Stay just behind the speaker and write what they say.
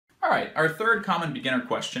right, our third common beginner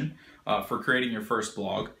question for creating your first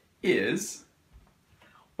blog is,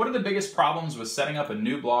 what are the biggest problems with setting up a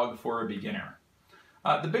new blog for a beginner?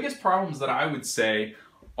 The biggest problems that I would say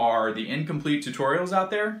are the incomplete tutorials out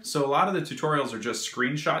there. So a lot of the tutorials are just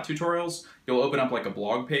screenshot tutorials. You'll open up like a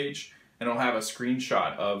blog page and it'll have a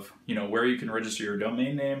screenshot of, where you can register your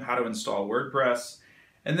domain name, how to install WordPress,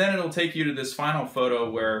 and then it'll take you to this final photo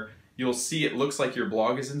where you'll see it looks like your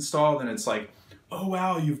blog is installed and it's like, oh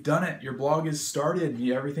wow, you've done it, your blog is started,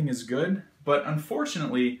 everything is good. But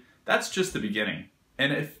unfortunately, that's just the beginning.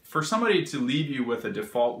 And if for somebody to leave you with a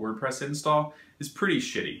default WordPress install is pretty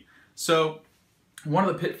shitty. So one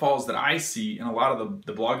of the pitfalls that I see in a lot of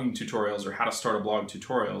the blogging tutorials or how to start a blog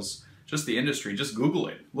tutorials, just the industry, just Google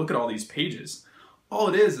it, look at all these pages. All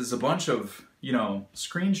it is a bunch of,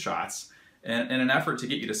 screenshots and an effort to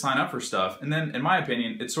get you to sign up for stuff. And then, in my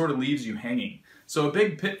opinion, it sort of leaves you hanging. So a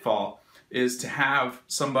big pitfall is to have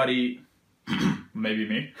somebody, maybe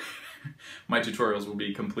me, my tutorials will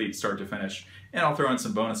be complete start to finish. And I'll throw in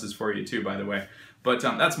some bonuses for you too, by the way. But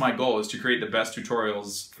that's my goal, is to create the best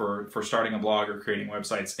tutorials for starting a blog or creating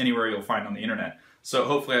websites anywhere you'll find on the internet. So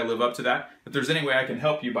hopefully I live up to that. If there's any way I can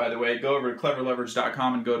help you, by the way, go over to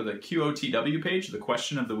cleverleverage.com and go to the QOTW page, the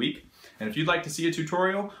question of the week. And if you'd like to see a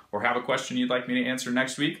tutorial or have a question you'd like me to answer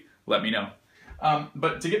next week, let me know.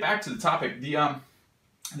 But to get back to the topic, the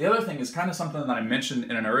other thing is kind of something that I mentioned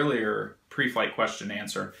in an earlier pre-flight question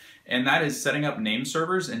answer, and that is setting up name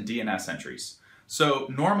servers and DNS entries. So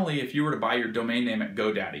normally if you were to buy your domain name at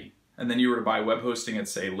GoDaddy, and then you were to buy web hosting at,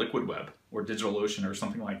 say, Liquid Web or DigitalOcean or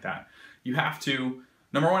something like that, you have to,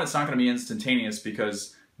 number one, it's not going to be instantaneous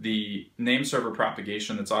because the name server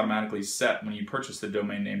propagation that's automatically set when you purchase the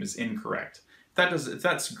domain name is incorrect. If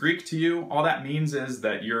that's Greek to you, all that means is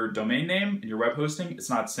that your domain name and your web hosting, it's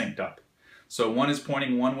not synced up. So one is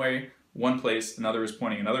pointing one way, one place, another is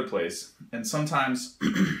pointing another place. And sometimes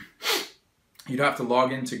you'd have to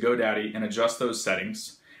log into GoDaddy and adjust those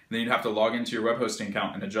settings. And then you'd have to log into your web hosting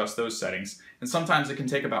account and adjust those settings. And sometimes it can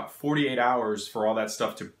take about 48 hours for all that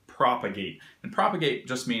stuff to propagate. And propagate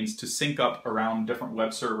just means to sync up around different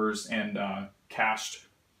web servers and cached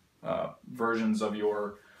versions of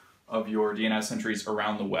your DNS entries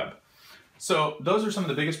around the web. So those are some of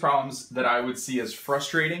the biggest problems that I would see as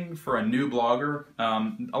frustrating for a new blogger.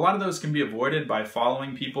 A lot of those can be avoided by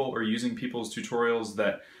following people or using people's tutorials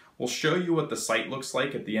that will show you what the site looks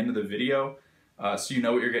like at the end of the video, so you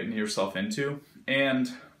know what you're getting yourself into.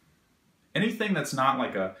 And anything that's not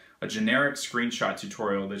like a generic screenshot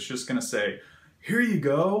tutorial that's just going to say, here you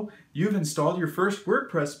go, you've installed your first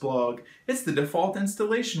WordPress blog. It's the default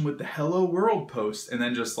installation with the hello world post, and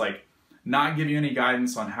then just like not give you any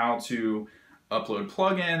guidance on how to upload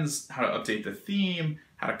plugins, how to update the theme,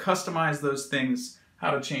 how to customize those things,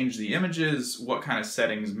 how to change the images, what kind of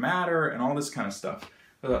settings matter, and all this kind of stuff.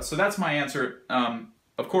 So that's my answer.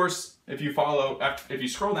 Of course, if you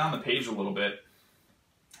scroll down the page a little bit,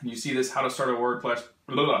 and you see this how to start a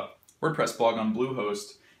WordPress blog on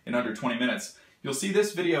Bluehost in under 20 minutes, you'll see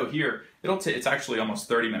this video here. It's actually almost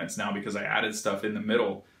 30 minutes now because I added stuff in the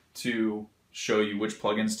middle to show you which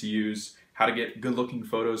plugins to use, how to get good looking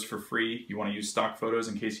photos for free. You want to use stock photos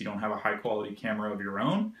in case you don't have a high quality camera of your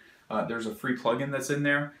own. There's a free plugin that's in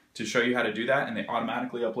there to show you how to do that, and they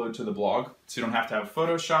automatically upload to the blog. So you don't have to have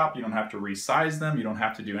Photoshop, you don't have to resize them, you don't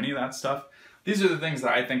have to do any of that stuff. These are the things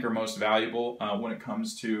that I think are most valuable when it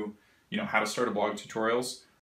comes to how to start a blog tutorials.